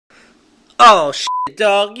Oh shit,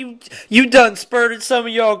 dog! You done spurted some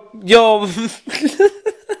of your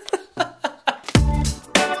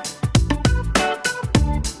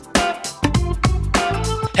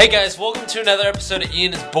Hey guys, welcome to another episode of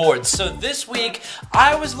Ian is Bored. So this week,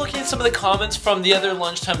 I was looking at some of the comments from the other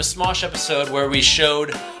Lunchtime of Smosh episode where we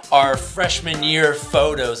showed our freshman year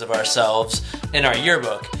photos of ourselves in our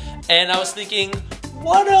yearbook. And I was thinking,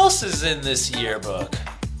 what else is in this yearbook?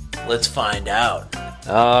 Let's find out.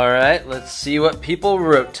 Alright, let's see what people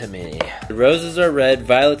wrote to me. Roses are red,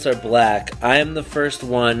 violets are black. I am the first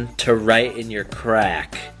one to write in your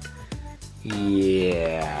crack.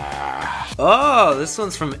 Yeah. Oh, this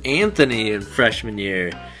one's from Anthony in freshman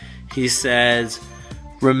year. He says,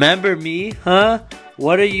 remember me, huh?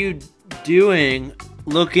 What are you doing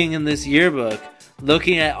looking in this yearbook?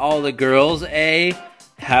 Looking at all the girls, eh?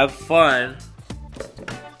 Have fun.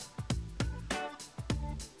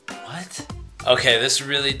 What? Okay, this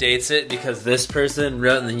really dates it because this person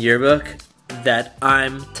wrote in the yearbook that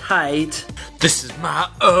I'm tight. This is my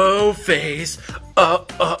O face.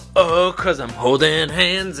 Cause I'm holding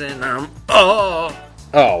hands and I'm Oh,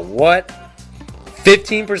 what?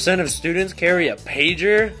 15% of students carry a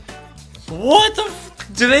pager? What the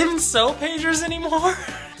do they even sell pagers anymore?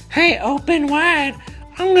 Hey, open wide.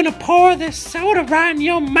 I'm gonna pour this soda right in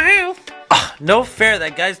your mouth. No fair,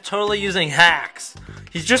 that guy's totally using hacks.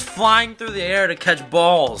 He's just flying through the air to catch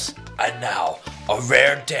balls. And now, a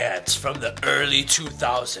rare dance from the early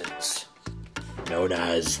 2000s. Known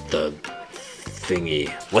as the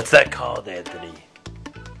thingy. What's that called, Anthony?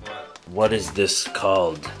 What is this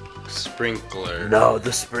called? Sprinkler. No,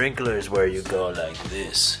 the sprinkler is where you go like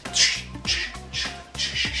this.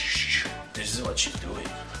 This is what she's doing.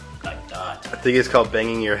 Like that. I think it's called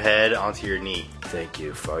banging your head onto your knee. Thank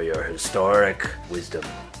you for your historic wisdom.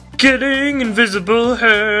 Getting invisible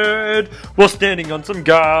head while standing on some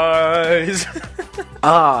guys.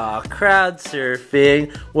 Crowd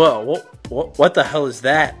surfing. Whoa, what the hell is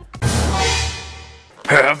that?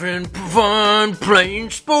 Having fun, playing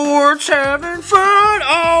sports, having fun,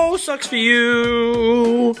 oh, sucks for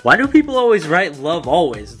you. Why do people always write love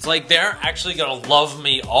always? It's like they're actually gonna love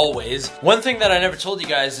me always. One thing that I never told you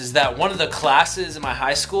guys is that one of the classes in my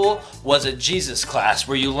high school was a Jesus class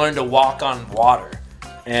where you learn to walk on water.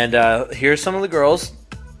 And here's some of the girls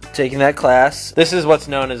taking that class. This is what's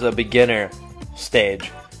known as a beginner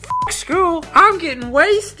stage. F school, I'm getting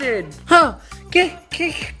wasted. Huh, can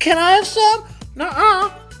I have some? Nuh-uh.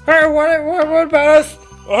 Hey, what about us?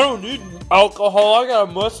 I don't need alcohol, I got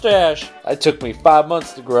a mustache. It took me 5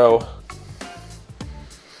 months to grow.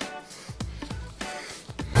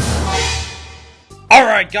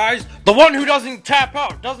 Alright guys, the one who doesn't tap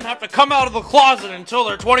out doesn't have to come out of the closet until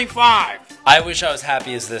they're 25. I wish I was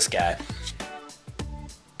happy as this guy.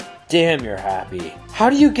 Damn, you're happy. How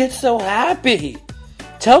do you get so happy?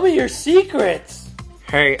 Tell me your secrets.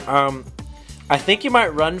 Hey, I think you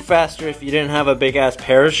might run faster if you didn't have a big-ass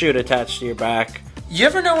parachute attached to your back. You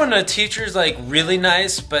ever know when a teacher's like really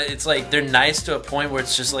nice, but it's like they're nice to a point where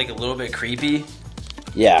it's just like a little bit creepy?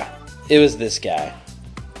 Yeah, it was this guy.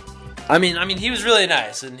 I mean, he was really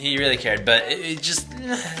nice and he really cared, but it just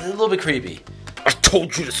a little bit creepy. I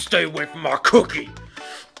told you to stay away from my cookie.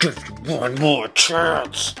 Give you one more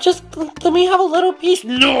chance. Just let me have a little piece.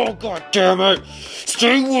 No, goddammit.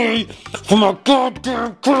 Stay away from my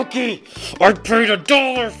goddamn cookie. I paid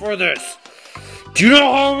 $1 for this. Do you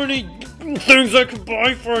know how many things I can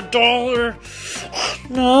buy for $1?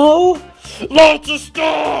 No. Lots of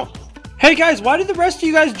stuff. Hey guys, why did the rest of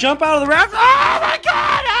you guys jump out of the raft? Oh my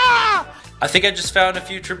god! Ah! I think I just found a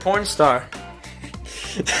future porn star.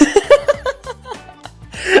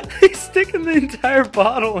 He's sticking the entire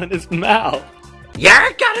bottle in his mouth.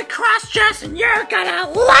 You're gonna cross-dress and you're gonna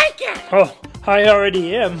like it! Oh, I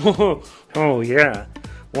already am. Oh yeah.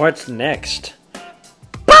 What's next?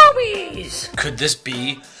 Boobies! Could this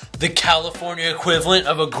be the California equivalent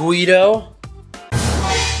of a Guido?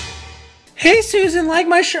 Hey Susan, like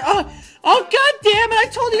my shirt. Oh god damn it, I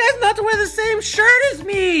told you guys not to wear the same shirt as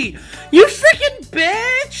me! You freaking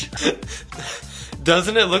bitch!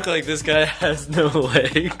 Doesn't it look like this guy has no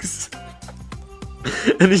legs?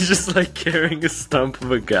 And he's just like carrying a stump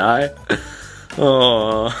of a guy?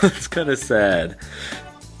 Oh, it's kind of sad.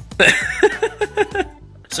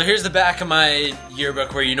 So here's the back of my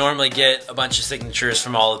yearbook where you normally get a bunch of signatures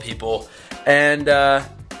from all the people. And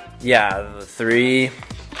yeah, the 3.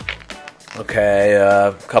 Okay,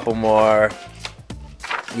 a couple more.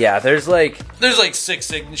 Yeah, there's like 6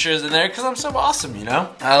 signatures in there because I'm so awesome, you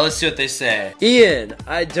know? Let's see what they say. Ian,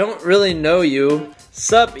 I don't really know you,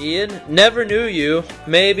 Sup, Ian? Never knew you.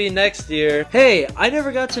 Maybe next year. Hey, I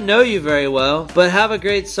never got to know you very well, but have a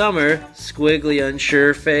great summer. Squiggly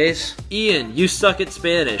unsure face. Ian, you suck at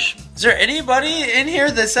Spanish. Is there anybody in here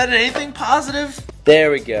that said anything positive?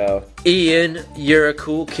 There we go. Ian, you're a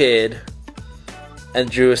cool kid. And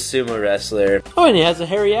drew a sumo wrestler. Oh, and he has a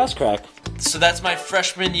hairy ass crack. So that's my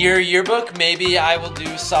freshman year yearbook. Maybe I will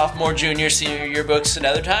do sophomore, junior, senior yearbooks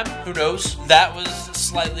another time. Who knows? That was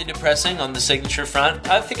slightly depressing on the signature front.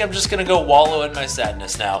 I think I'm just gonna go wallow in my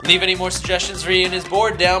sadness now. Leave any more suggestions for Ian his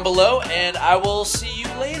board down below, and I will see you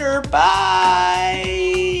later.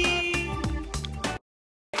 Bye!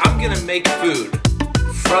 I'm gonna make food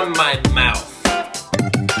from my mouth.